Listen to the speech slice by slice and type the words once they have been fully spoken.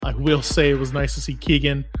will say it was nice to see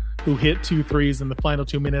Keegan, who hit 2 threes in the final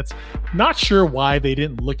 2 minutes. Not sure why they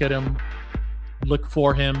didn't look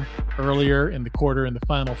for him earlier in the quarter in the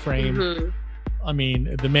final frame. Mm-hmm. I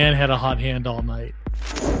mean, the man had a hot hand all night.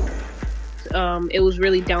 It was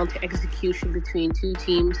really down to execution between two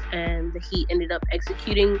teams, and the Heat ended up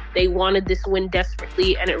executing. They wanted this win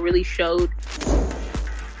desperately, and it really showed.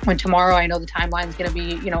 When tomorrow, I know the timeline is going to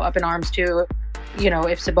be, up in arms too.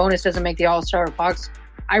 If Sabonis doesn't make the All-Star, Fox,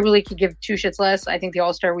 I really could give two shits less. I think the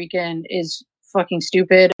All-Star weekend is fucking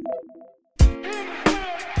stupid.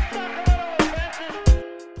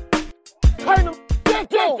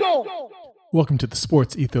 Welcome to the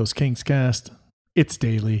Sports Ethos Kings cast. It's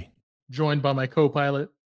daily. Joined by my co-pilot,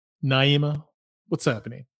 Naima. What's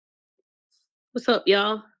happening? What's up,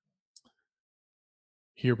 y'all?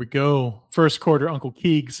 Here we go. First quarter, Uncle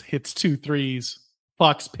Keegs hits 2 threes.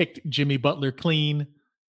 Fox picked Jimmy Butler clean.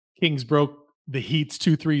 Kings broke the Heat's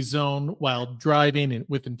 2-3 zone while driving and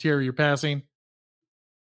with interior passing.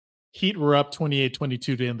 Heat were up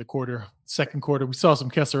 28-22 to end the quarter. Second quarter, we saw some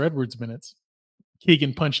Kessler Edwards minutes.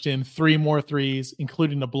 Keegan punched in 3 more threes,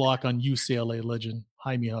 including a block on UCLA legend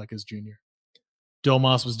Jaime Jaquez Jr.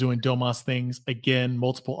 Domas was doing Domas things. Again,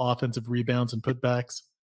 multiple offensive rebounds and putbacks.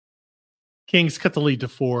 Kings cut the lead to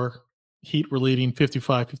 4. Heat were leading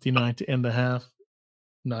 55-59 to end the half.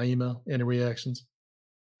 Naima, any reactions?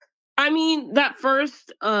 I mean, that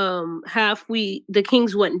first half, the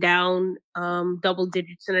Kings went down double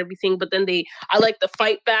digits and everything, but then I like the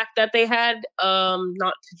fight back that they had,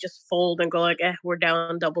 not to just fold and go like, we're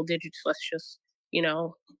down double digits, let's just,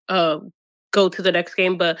 go to the next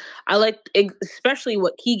game. But I liked especially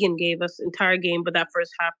what Keegan gave us entire game, but that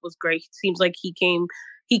first half was great. It seems like he came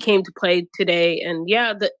to play today, and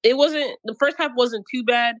the first half wasn't too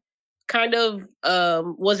bad. Kind of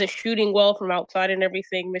wasn't shooting well from outside and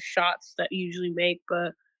everything, missed shots that you usually make,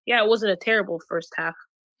 but it wasn't a terrible first half.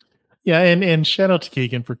 Yeah, and shout out to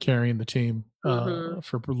Keegan for carrying the team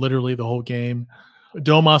for literally the whole game.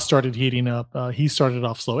 Domas started heating up. He started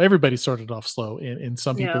off slow. Everybody started off slow, and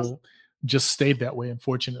some people just stayed that way,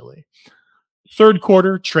 unfortunately. Third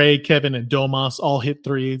quarter, Trey, Kevin, and Domas all hit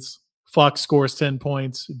threes. Fox scores 10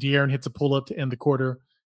 points. De'Aaron hits a pull-up to end the quarter.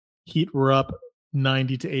 Heat were up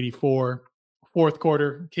 90-84. Fourth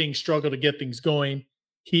quarter, Kings struggled to get things going.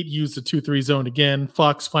 Heat used the 2-3 zone again.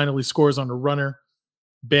 Fox finally scores on a runner.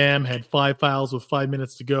 Bam had 5 fouls with 5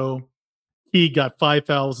 minutes to go. He got 5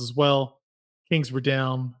 fouls as well. Kings were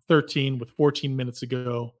down 13 with 14 minutes to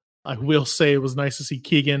go. I will say it was nice to see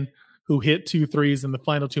Keegan, who hit 2 threes in the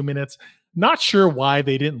final 2 minutes. Not sure why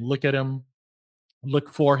they didn't look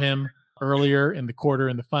for him earlier in the quarter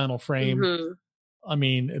in the final frame. Mm-hmm. I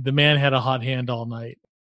mean, the man had a hot hand all night.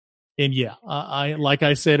 And I like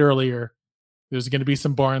I said earlier, there's going to be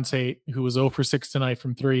some Barnes hate, who was 0 for 6 tonight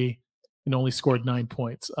from 3 and only scored 9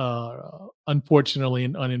 points. Unfortunately,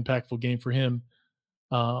 an unimpactful game for him.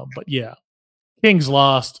 But Kings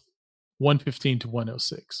lost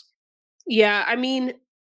 115-106. Yeah, I mean,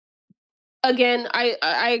 again,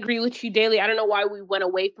 I agree with you, Daly. I don't know why we went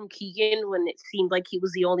away from Keegan when it seemed like he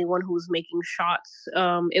was the only one who was making shots.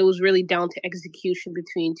 It was really down to execution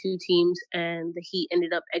between two teams, and the Heat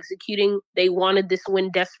ended up executing. They wanted this win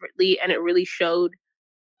desperately, and it really showed.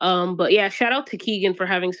 But shout out to Keegan for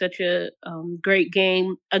having such a great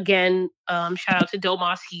game. Again, shout out to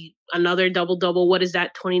Domas. Another double-double. What is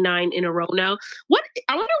that, 29 in a row now?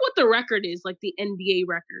 I wonder what the record is, like the NBA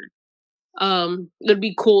record. It'd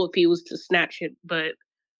be cool if he was to snatch it, but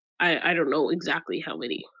I don't know exactly how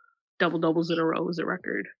many double doubles in a row is a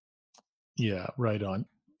record. Yeah, right on.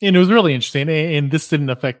 And it was really interesting, and this didn't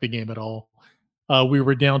affect the game at all. We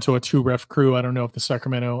were down to a 2-ref crew. I don't know if the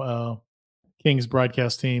Sacramento Kings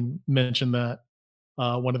broadcast team mentioned that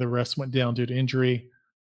one of the refs went down due to injury.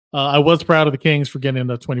 I was proud of the Kings for getting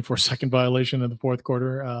a 24-second violation in the fourth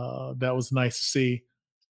quarter. That was nice to see.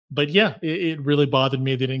 But it really bothered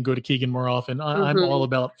me they didn't go to Keegan more often. I'm all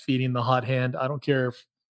about feeding the hot hand. I don't care if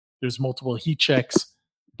there's multiple heat checks,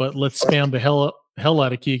 but let's spam the hell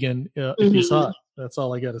out of Keegan if he's hot. That's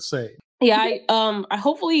all I got to say. Yeah, I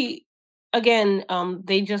hopefully, again,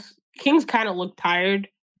 Kings kind of looked tired.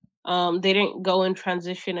 They didn't go in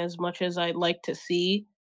transition as much as I'd like to see.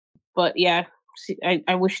 But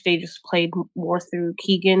I wish they just played more through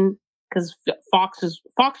Keegan, because Fox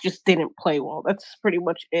just didn't play well. That's pretty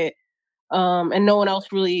much it. And no one else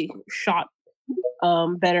really shot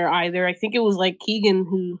better either. I think it was like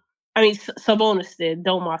Keegan Sabonis did,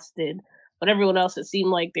 Domas did, but everyone else, it seemed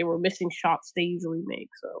like they were missing shots they usually make.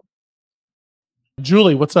 So,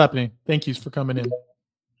 Julie, what's happening? Thank you for coming in.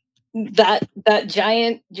 that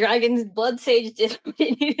giant dragon's blood sage did what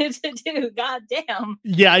it needed to do. God damn.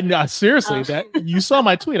 Yeah, no, seriously, that you saw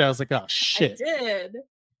my tweet. I was like, oh shit. I did.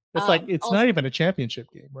 It's like it's also, not even a championship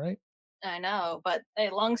game, right? I know, but a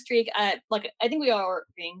long streak. I think we all were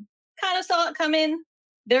being kind of saw it come in.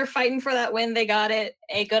 They're fighting for that win. They got it.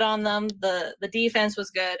 Hey, good on them. The defense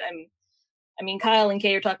was good. I mean, Kyle and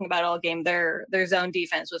Kay are talking about all game. Their zone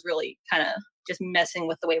defense was really kind of just messing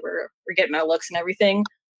with the way we're getting our looks and everything.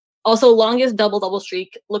 Also, longest double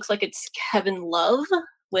streak looks like it's Kevin Love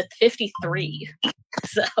with 53.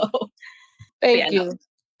 So, thank you. No.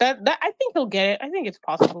 That I think he'll get it. I think it's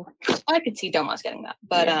possible. I could see Domas getting that,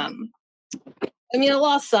 but I mean, a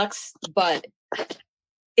loss sucks, but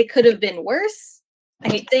it could have been worse. I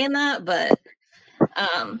hate saying that, but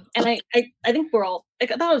and I think we're all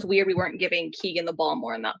like, I thought it was weird we weren't giving Keegan the ball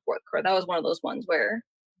more in that fourth quarter. That was one of those ones where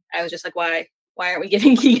I was just like, why aren't we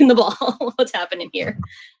giving Keegan the ball? What's happening here?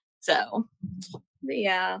 So,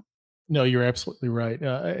 yeah. No, you're absolutely right.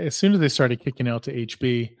 As soon as they started kicking out to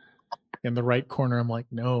HB in the right corner, I'm like,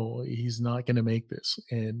 no, he's not going to make this.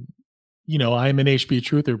 And, I'm an HB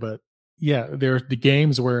truther, but yeah, there are the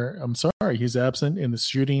games where I'm sorry, he's absent and the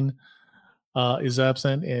shooting is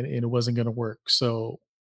absent and it wasn't going to work. So,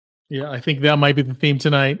 yeah, I think that might be the theme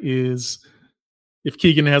tonight is if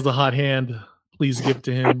Keegan has a hot hand, please give it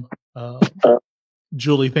to him.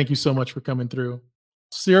 Julie, thank you so much for coming through.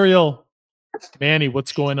 Serial, Manny,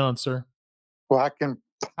 what's going on, sir? Well, I can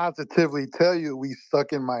positively tell you we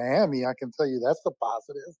suck in Miami. I can tell you that's a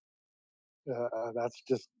positive. That's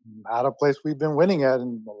just not a place we've been winning at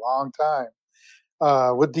in a long time.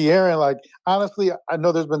 With De'Aaron, like, honestly, I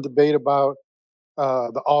know there's been debate about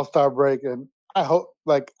the All-Star break, and I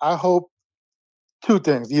hope two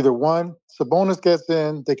things. Either one, Sabonis gets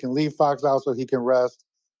in, they can leave Fox out so he can rest,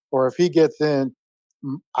 or if he gets in,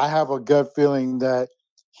 I have a gut feeling that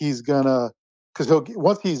he's gonna, because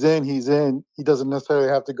once he's in, he doesn't necessarily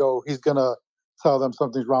have to go. He's gonna tell them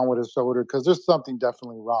something's wrong with his shoulder because there's something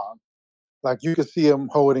definitely wrong. Like, you can see him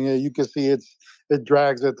holding it. You can see it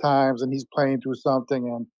drags at times, and he's playing through something.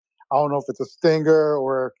 And I don't know if it's a stinger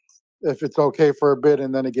or if it's okay for a bit,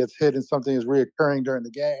 and then it gets hit and something is reoccurring during the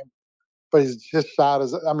game. But his shot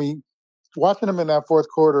is, I mean, watching him in that fourth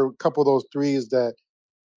quarter, a couple of those threes that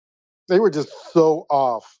they were just so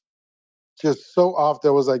off. Just so off.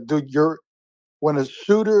 That was like, dude, when a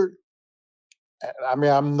shooter, I mean,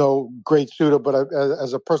 I'm no great shooter, but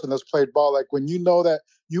as a person that's played ball, like when you know that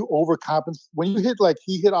you overcompensate, when you hit, like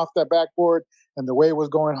he hit off that backboard and the way it was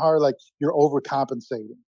going hard, like you're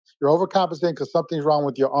overcompensating. You're overcompensating because something's wrong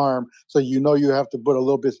with your arm. So you have to put a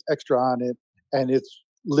little bit extra on it, and it's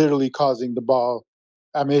literally causing the ball.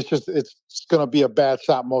 I mean, it's going to be a bad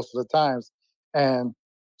shot most of the times. And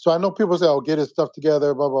so I know people say, oh, get his stuff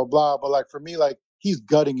together, blah, blah, blah. But like for me, like he's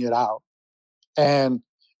gutting it out. And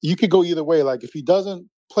you could go either way. Like if he doesn't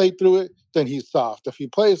play through it, then he's soft. If he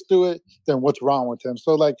plays through it, then what's wrong with him?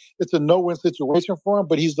 So like it's a no-win situation for him,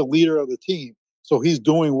 but he's the leader of the team. So he's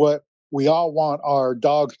doing what we all want our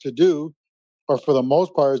dogs to do, or for the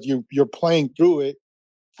most part, is you're playing through it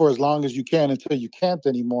for as long as you can until you can't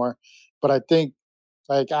anymore. But I think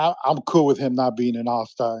like I'm cool with him not being an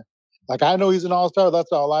all-star. Like I know he's an all-star.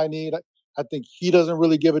 That's all I need. I think he doesn't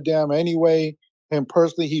really give a damn anyway. Him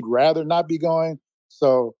personally, he'd rather not be going.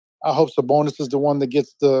 So I hope Sabonis is the one that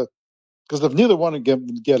gets because if neither one get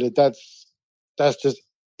it, that's just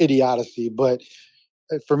idiocy. But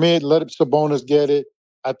for me, let Sabonis get it.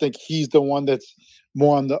 I think he's the one that's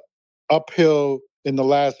more on the uphill in the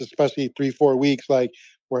last, especially 3-4 weeks, like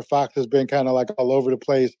where Fox has been kind of like all over the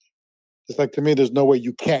place. It's like, to me, there's no way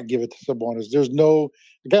you can't give it to Sabonis.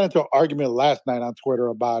 I got into an argument last night on Twitter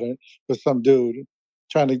about it with some dude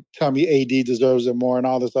trying to tell me AD deserves it more and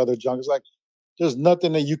all this other junk. It's like, there's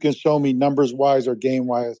nothing that you can show me numbers-wise or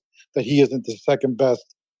game-wise that he isn't the second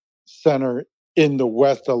best center in the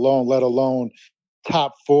West alone, let alone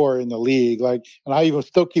top 4 in the league. Like, and I even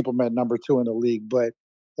still keep him at number 2 in the league, but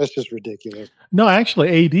that's just ridiculous. No,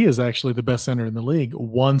 actually, AD is actually the best center in the league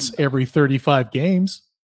once every 35 games.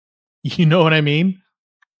 You know what I mean?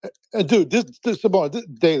 Dude, this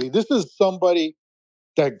Daily, this is somebody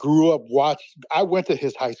that grew up I went to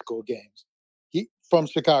his high school games. He from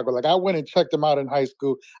Chicago. Like I went and checked him out in high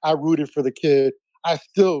school. I rooted for the kid. I'm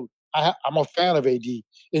a fan of AD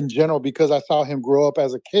in general because I saw him grow up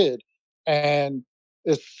as a kid. And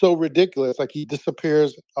it's so ridiculous. Like he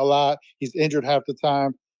disappears a lot. He's injured half the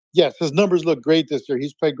time. Yes, his numbers look great this year.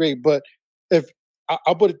 He's played great. But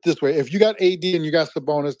I'll put it this way. If you got AD and you got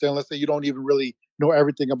Sabonis, then let's say you don't even really know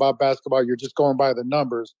everything about basketball. You're just going by the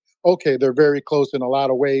numbers. Okay, they're very close in a lot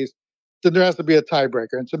of ways. Then there has to be a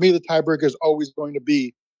tiebreaker. And to me, the tiebreaker is always going to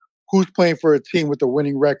be who's playing for a team with a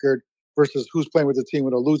winning record versus who's playing with a team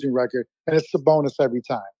with a losing record, and it's Sabonis every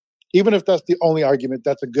time. Even if that's the only argument,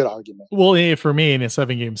 that's a good argument. Well, for me, in a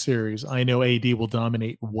 7-game series, I know AD will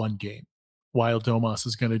dominate one game, while Domas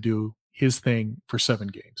is going to do his thing for 7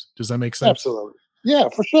 games. Does that make sense? Absolutely. Yeah,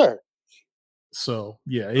 for sure. So,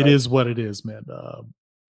 yeah, it is what it is, man.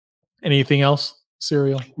 Anything else,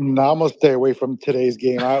 Serial? No, I'm going to stay away from today's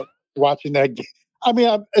game. Watching that game. I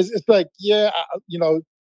mean, it's like,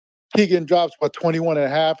 Keegan drops, 21 and a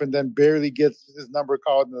half, and then barely gets his number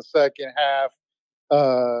called in the second half.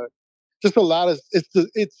 Just a lot of it's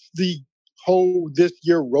the whole this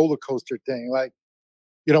year roller coaster thing. Like,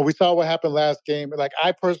 we saw what happened last game. Like,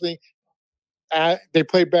 I personally, they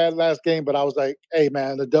played bad last game, but I was like, hey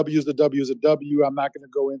man, the W is a W is a W. I'm not going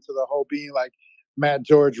to go into the whole being like Matt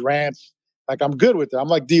George rants. Like, I'm good with it. I'm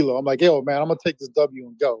like D'Lo. I'm like, yo man, I'm gonna take this W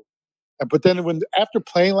and go. But then after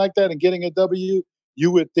playing like that and getting a W,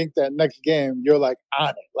 you would think that next game you're like on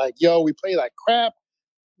it. Like, yo, we played like crap.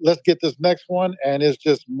 Let's get this next one. And it's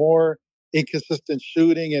just more inconsistent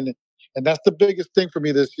shooting. And that's the biggest thing for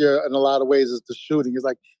me this year in a lot of ways is the shooting. It's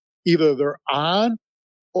like either they're on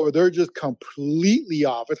or they're just completely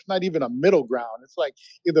off. It's not even a middle ground. It's like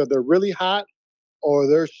either they're really hot or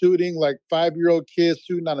they're shooting like 5-year-old kids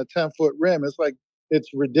shooting on a 10-foot rim. It's like, it's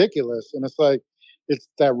ridiculous. And it's like, it's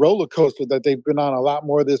that roller coaster that they've been on a lot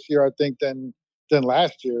more this year, I think, than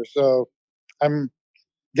last year. So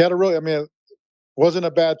it wasn't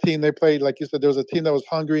a bad team. They played, like you said, there was a team that was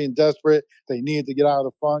hungry and desperate. They needed to get out of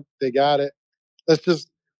the funk. They got it. Let's just,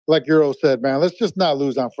 like Euro said, man, let's just not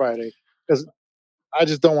lose on Friday. Because I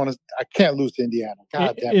just don't want to, I can't lose to Indiana.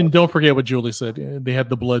 God damn it. And don't forget what Julie said. They had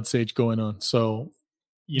the blood sage going on. So,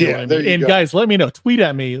 you know what I mean? There you and go. Guys, let me know. Tweet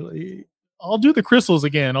at me. I'll do the crystals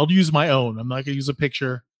again. I'll use my own. I'm not going to use a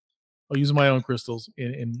picture. I'll use my own crystals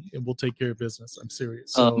and we'll take care of business. I'm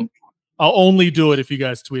serious. So I'll only do it if you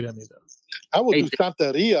guys tweet at me, though. I will do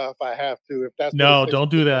Santeria if I have to. If that's no, don't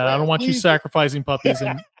do that. I don't want you Please. sacrificing puppies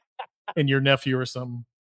and your nephew or something.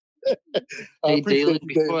 Hey, Daily,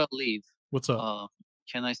 before I leave, what's up?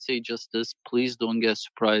 Can I say just this? Please don't get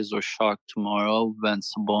surprised or shocked tomorrow when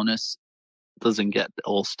Sabonis doesn't get the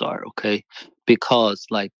All-Star, okay? Because,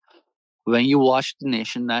 like, when you watch the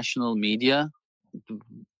national media,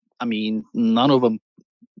 I mean, none of them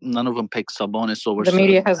pick Sabonis over. The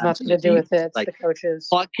media has nothing to do with it. It's like, the coaches.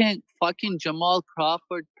 Fucking Jamal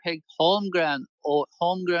Crawford picked Holmgren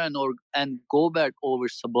and Gobert over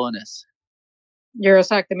Sabonis.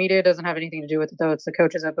 Eurosack, the media doesn't have anything to do with it, though. It's the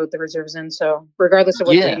coaches that vote the reserves in. So regardless of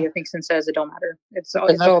what the media thinks and says, it don't matter. It's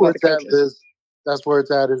all about the coaches. That's where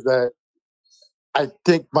it's at. Is that I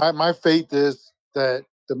think my faith is that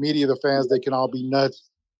the media, the fans, they can all be nuts,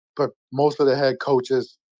 but most of the head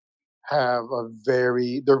coaches have they're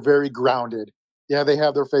very grounded. Yeah, they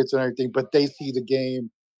have their faiths and everything, but they see the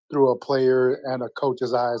game through a player and a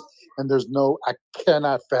coach's eyes. And I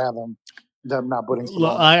cannot fathom them not putting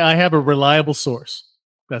Sabonis. I have a reliable source.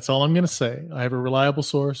 That's all I'm going to say. I have a reliable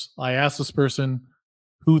source. I asked this person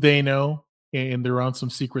who they know, and they're on some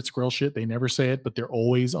secret squirrel shit. They never say it, but they're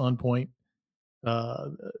always on point.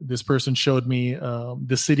 This person showed me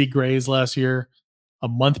the City Grays last year, a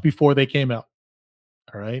month before they came out.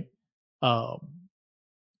 All right.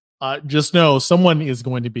 Just know someone is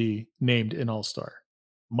going to be named an all-star.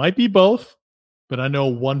 Might be both, but I know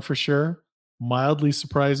one for sure. Mildly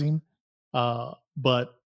surprising.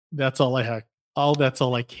 But that's all I have. That's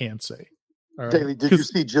all I can say. All right? Daily, did you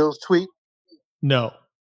see Jill's tweet? No.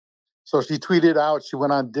 So she tweeted out, she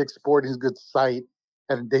went on Dick's Sporting Goods site,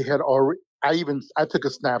 and they had already, I took a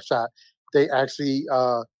snapshot. They actually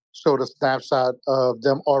showed a snapshot of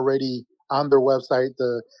them already on their website,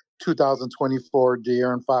 the 2024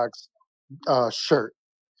 De'Aaron Fox shirt,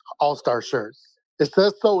 all-star shirt. It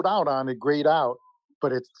says sold out on it, grayed out,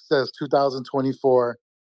 but it says 2024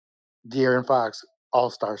 De'Aaron Fox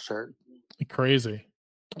all-star shirt. Crazy.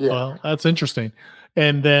 Yeah. Well, that's interesting.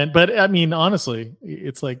 And then, but I mean, honestly,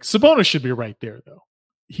 it's like Sabonis should be right there, though.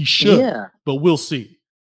 He should, but we'll see.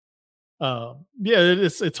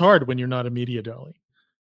 It's hard when you're not a media darling.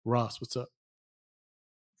 Ross, what's up?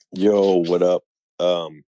 Yo, what up?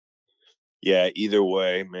 Either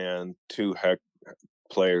way, man, two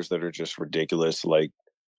players that are just ridiculous. Like,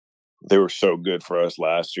 they were so good for us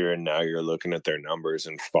last year, and now you're looking at their numbers,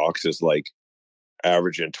 and Fox is like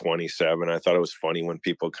averaging 27. I thought it was funny when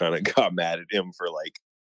people kind of got mad at him for like,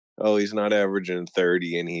 oh, he's not averaging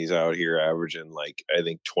 30, and he's out here averaging like, I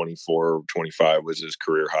think 24 or 25 was his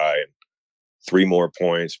career high, and 3 more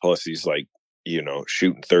points. Plus he's like,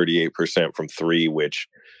 shooting 38% from 3, which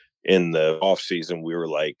in the off season we were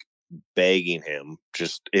like, begging him,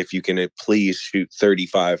 just if you can please shoot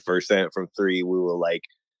 35% from three, we will like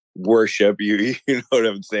worship you. You know what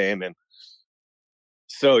I'm saying? And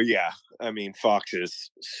so, yeah, I mean, Fox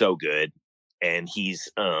is so good, and he's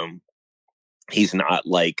not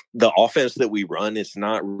like the offense that we run. It's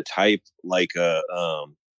not type like a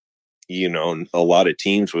lot of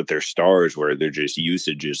teams with their stars where they're just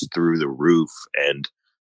usages through the roof, and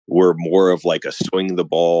we're more of like a swing the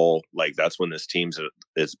ball. Like that's when this team's at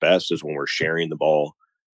its best, is when we're sharing the ball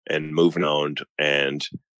and moving on. And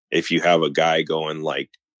if you have a guy going like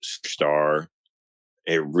star,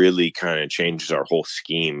 it really kind of changes our whole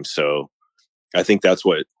scheme. So I think that's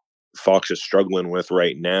what Fox is struggling with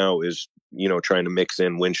right now, is, trying to mix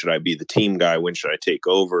in, when should I be the team guy? When should I take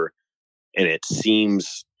over? And it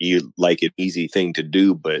seems like an easy thing to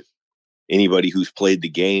do, but anybody who's played the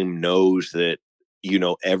game knows that,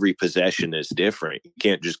 every possession is different. You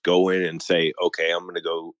can't just go in and say, okay, I'm going to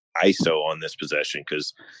go ISO on this possession,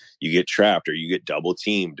 because you get trapped or you get double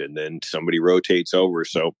teamed and then somebody rotates over.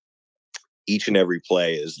 So each and every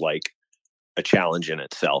play is like a challenge in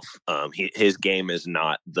itself. His game is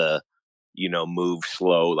not the, move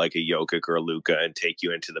slow like a Jokic or a Luka and take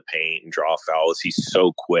you into the paint and draw fouls. He's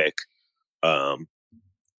so quick.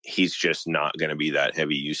 He's just not going to be that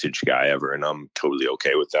heavy usage guy ever, and I'm totally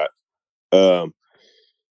okay with that.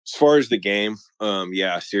 As far as the game,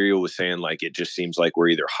 Serial was saying like it just seems like we're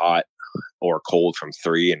either hot or cold from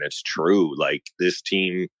three, and it's true. Like this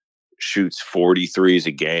team shoots 43s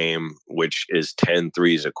a game, which is 10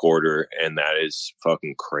 threes a quarter, and that is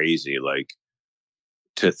fucking crazy. Like,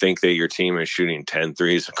 to think that your team is shooting 10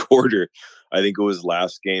 threes a quarter. I think it was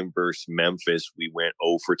last game versus Memphis, we went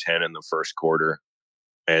 0 for 10 in the first quarter,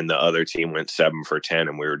 and the other team went 7 for 10,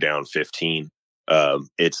 and we were down 15.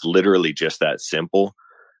 It's literally just that simple,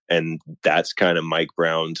 and that's kind of Mike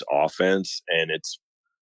Brown's offense, and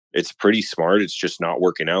it's pretty smart. It's just not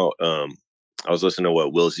working out. I was listening to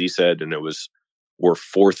what Will Z said, and we're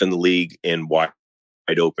fourth in the league in wide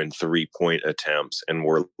open 3-point attempts, and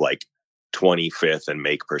we're like 25th in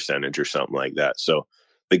make percentage or something like that. So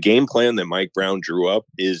the game plan that Mike Brown drew up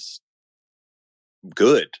is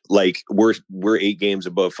good. Like we're 8 games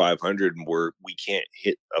above 500, and we can't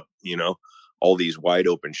hit up, all these wide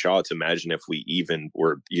open shots. Imagine if we even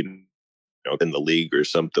were, in the league or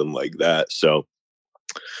something like that. So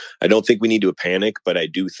I don't think we need to panic, but I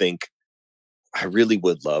do think I really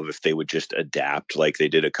would love if they would just adapt like they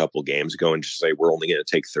did a couple games ago and just say, we're only going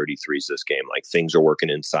to take 33s this game. Like things are working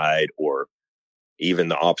inside, or even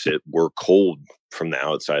the opposite. We're cold from the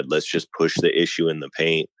outside. Let's just push the issue in the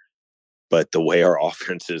paint. But the way our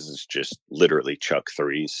offense is just literally chuck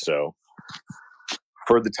threes. So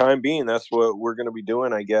for the time being, that's what we're going to be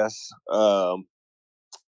doing, I guess. And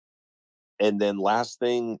then last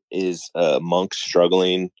thing is Monk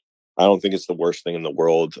struggling. I don't think it's the worst thing in the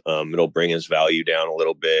world. It'll bring his value down a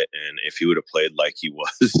little bit. And if he would have played like he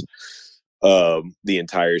was the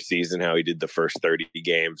entire season, how he did the first 30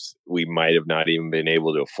 games, we might have not even been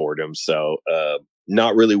able to afford him. So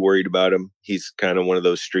not really worried about him. He's kind of one of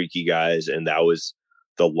those streaky guys. And that was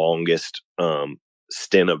the longest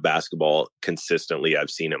stint of basketball consistently I've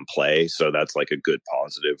seen him play. So that's like a good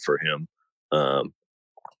positive for him.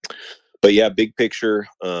 But yeah, big picture,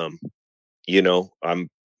 I'm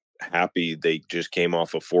happy they just came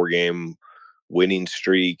off a 4-game winning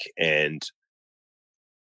streak, and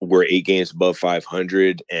we're 8 games above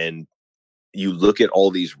 500. And you look at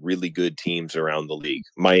all these really good teams around the league.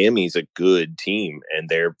 Miami's a good team, and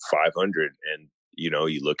they're 500. And, you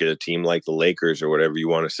look at a team like the Lakers or whatever you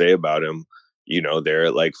want to say about them, they're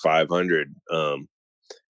at like 500.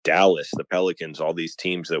 Dallas, the Pelicans, all these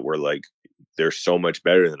teams that were like, they're so much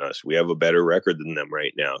better than us. We have a better record than them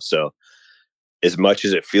right now. So as much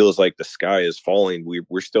as it feels like the sky is falling,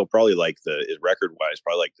 we're still probably like record-wise,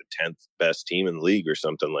 probably like the 10th best team in the league or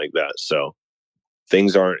something like that. So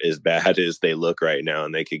things aren't as bad as they look right now,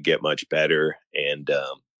 and they could get much better. And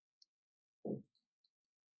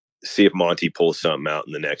see if Monty pulls something out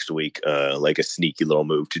in the next week, like a sneaky little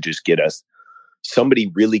move to just get us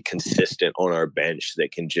somebody really consistent on our bench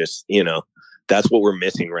that can just, that's what we're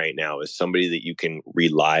missing right now, is somebody that you can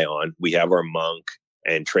rely on. We have our Monk,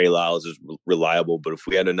 and Trey Lyles is reliable, but if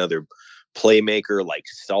we had another playmaker, like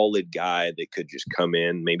solid guy that could just come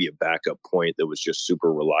in, maybe a backup point that was just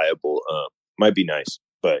super reliable, might be nice.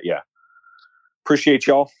 But yeah, appreciate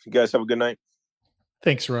y'all. You guys have a good night.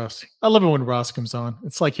 Thanks, Ross. I love it when Ross comes on.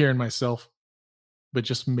 It's like hearing myself, but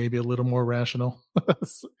just maybe a little more rational.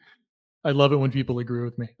 I love it when people agree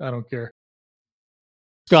with me. I don't care.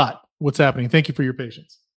 Scott, what's happening? Thank you for your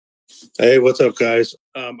patience. Hey, what's up, guys?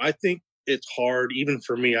 I think it's hard, even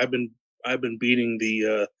for me. I've been beating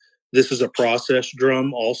the this is a process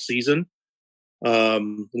drum all season.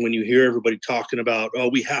 When you hear everybody talking about, oh,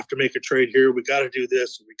 we have to make a trade here, we got to do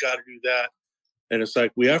this, we got to do that. And it's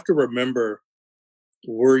like, we have to remember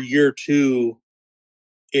we're year 2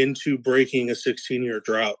 into breaking a 16-year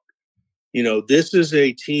drought. This is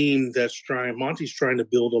a team Monty's trying to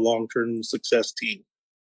build a long-term success team.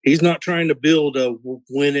 He's not trying to build a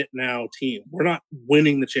win it now team. We're not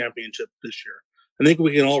winning the championship this year. I think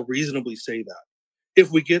we can all reasonably say that. If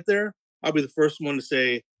we get there, I'll be the first one to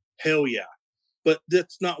say, hell yeah. But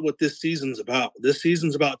that's not what this season's about. This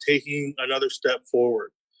season's about taking another step forward.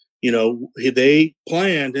 They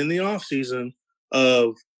planned in the offseason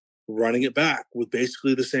of running it back with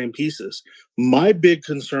basically the same pieces. My big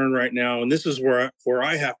concern right now, and this is where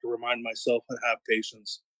I have to remind myself to have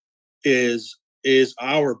patience, is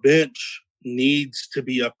our bench needs to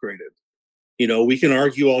be upgraded. We can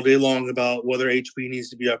argue all day long about whether HB needs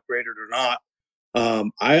to be upgraded or not.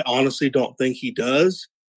 I honestly don't think he does.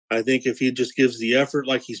 I think if he just gives the effort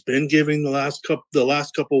like he's been giving the last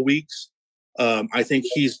couple of weeks, I think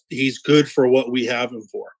he's good for what we have him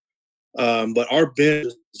for. But our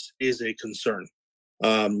bench is a concern.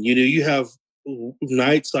 You have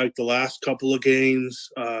nights like the last couple of games,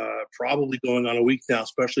 probably going on a week now,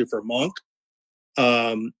 especially for Monk,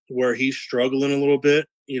 where he's struggling a little bit.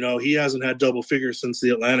 He hasn't had double figures since the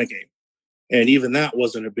Atlanta game, and even that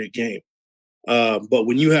wasn't a big game. But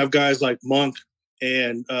when you have guys like Monk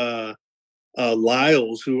and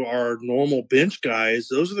Lyles, who are normal bench guys,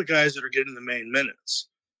 those are the guys that are getting the main minutes.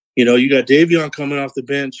 You got Davion coming off the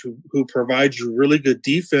bench who provides you really good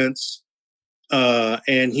defense,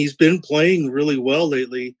 and he's been playing really well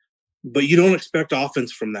lately, but you don't expect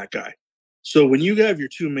offense from that guy. So when you have your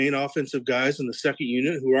 2 main offensive guys in the second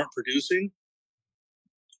unit who aren't producing,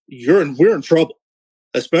 we're in trouble,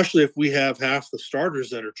 especially if we have half the starters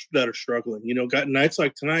that are struggling. Got nights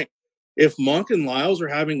like tonight. If Monk and Lyles are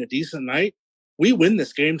having a decent night, we win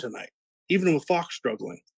this game tonight, even with Fox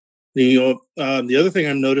struggling. The other thing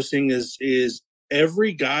I'm noticing is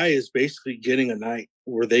every guy is basically getting a night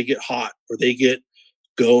where they get hot or they get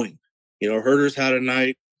going. Herder's had a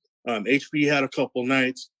night. HB had a couple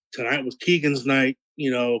nights. Tonight was Keegan's night.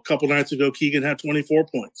 A couple nights ago, Keegan had 24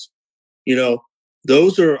 points.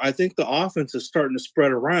 I think the offense is starting to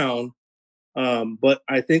spread around. But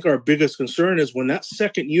I think our biggest concern is when that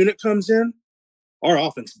second unit comes in, our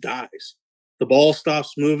offense dies. The ball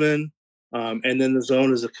stops moving, and then the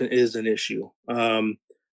zone is an issue.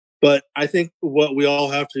 But I think what we all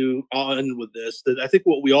have to, I'll end with this, that I think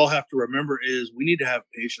what we all have to remember is we need to have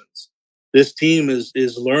patience. This team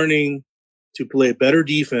is learning to play better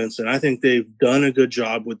defense, and I think they've done a good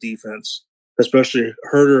job with defense, especially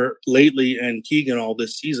Herder lately, and Keegan all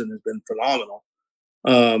this season has been phenomenal.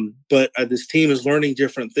 But this team is learning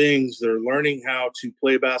different things. They're learning how to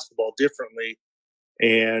play basketball differently.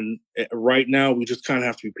 And right now, we just kind of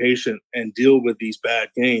have to be patient and deal with these bad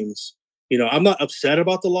games. I'm not upset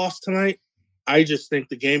about the loss tonight. I just think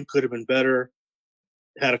the game could have been better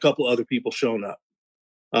had a couple other people shown up.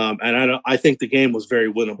 And I think the game was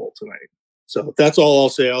very winnable tonight. So that's all I'll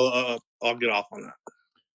say. I'll get off on that.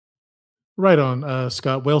 Right on,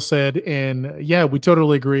 Scott. Well said. And yeah, we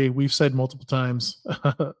totally agree. We've said multiple times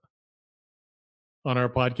on our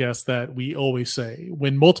podcast that we always say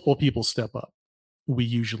when multiple people step up, we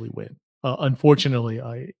usually win. Unfortunately,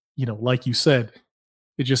 like you said,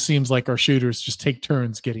 it just seems like our shooters just take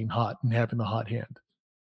turns getting hot and having the hot hand.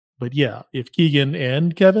 But yeah, if Keegan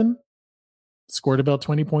and Kevin scored about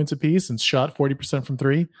 20 points apiece and shot 40% from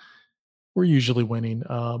 3, we're usually winning.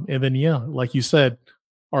 And then, yeah, like you said,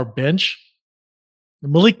 our bench,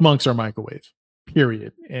 Malik Monk's our microwave,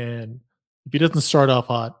 period. And if he doesn't start off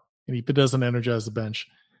hot and if it doesn't energize the bench,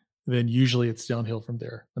 then usually it's downhill from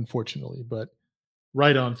there, unfortunately. But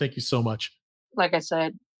right on. Thank you so much. Like I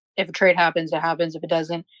said, if a trade happens, it happens. If it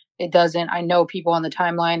doesn't, it doesn't. I know people on the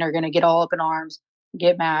timeline are going to get all up in arms,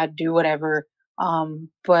 get mad, do whatever.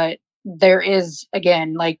 But there is,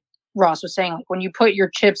 again, like Ross was saying, like when you put your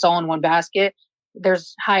chips all in one basket,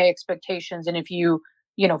 there's high expectations. And if you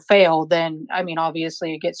fail, then, I mean,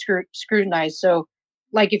 obviously it gets scrutinized. So,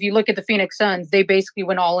 like, if you look at the Phoenix Suns, they basically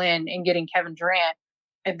went all in getting Kevin Durant.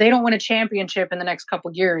 If they don't win a championship in the next couple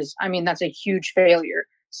of years, I mean, that's a huge failure.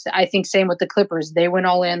 So I think same with the Clippers. They went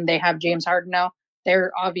all in. They have James Harden now.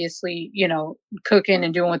 They're obviously, cooking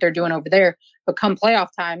and doing what they're doing over there. But come playoff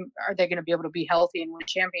time, are they going to be able to be healthy and win a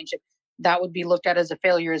championship? That would be looked at as a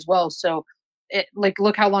failure as well. So,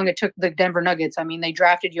 look how long it took the Denver Nuggets. I mean, they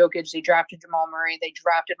drafted Jokic, they drafted Jamal Murray, they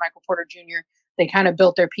drafted Michael Porter Jr. They kind of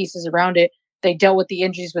built their pieces around it. They dealt with the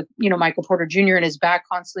injuries with, Michael Porter Jr. and his back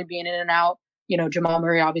constantly being in and out. Jamal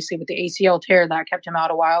Murray, obviously, with the ACL tear, that kept him out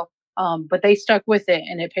a while. But they stuck with it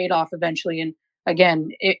and it paid off eventually. And again,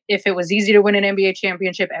 if it was easy to win an NBA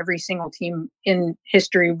championship, every single team in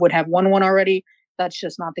history would have won one already. That's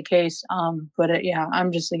just not the case. But yeah,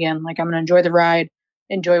 I'm just, again, like, I'm going to enjoy the ride,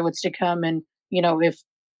 enjoy what's to come. And,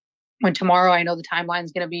 when tomorrow I know the timeline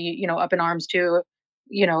is going to be, up in arms too,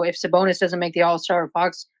 if Sabonis doesn't make the All-Star or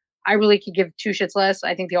Fox, I really could give two shits less.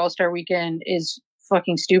 I think the All-Star weekend is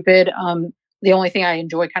fucking stupid. The only thing I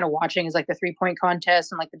enjoy kind of watching is like the 3-point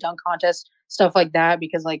contest and like the dunk contest, stuff like that,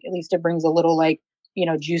 because like at least it brings a little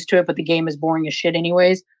juice to it, but the game is boring as shit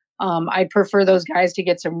anyways. I'd prefer those guys to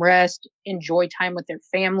get some rest, enjoy time with their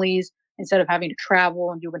families instead of having to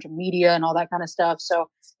travel and do a bunch of media and all that kind of stuff. So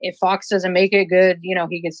if Fox doesn't make it good,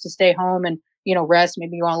 he gets to stay home and, rest,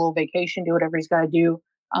 maybe go on a little vacation, do whatever he's got to do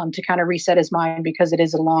to kind of reset his mind, because it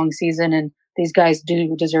is a long season and these guys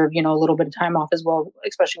do deserve, a little bit of time off as well,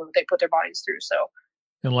 especially when they put their bodies through. So,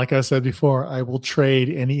 and like I said before, I will trade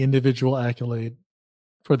any individual accolade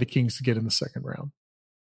for the Kings to get in the second round.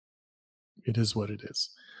 It is what it is.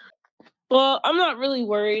 Well, I'm not really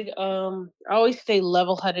worried. I always stay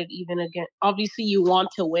level-headed, even again. Obviously, you want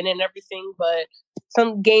to win and everything, but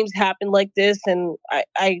some games happen like this, and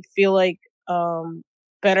I feel like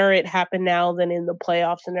better it happened now than in the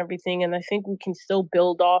playoffs and everything. And I think we can still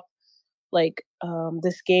build off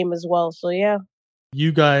this game as well. So yeah,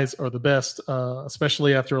 you guys are the best,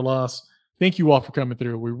 especially after a loss. Thank you all for coming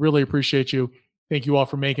through. We really appreciate you. Thank you all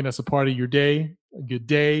for making us a part of your day. A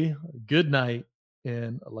good night,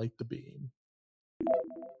 and light the beam.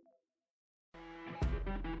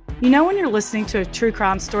 You know when you're listening to a true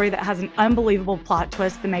crime story that has an unbelievable plot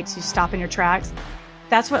twist that makes you stop in your tracks?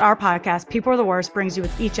 That's what our podcast, People Are the Worst, brings you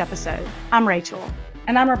with each episode. I'm Rachel.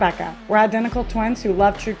 And I'm Rebecca. We're identical twins who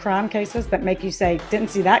love true crime cases that make you say,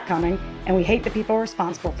 didn't see that coming, and we hate the people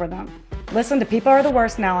responsible for them. Listen to People Are the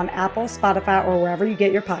Worst now on Apple, Spotify, or wherever you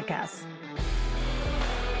get your podcasts.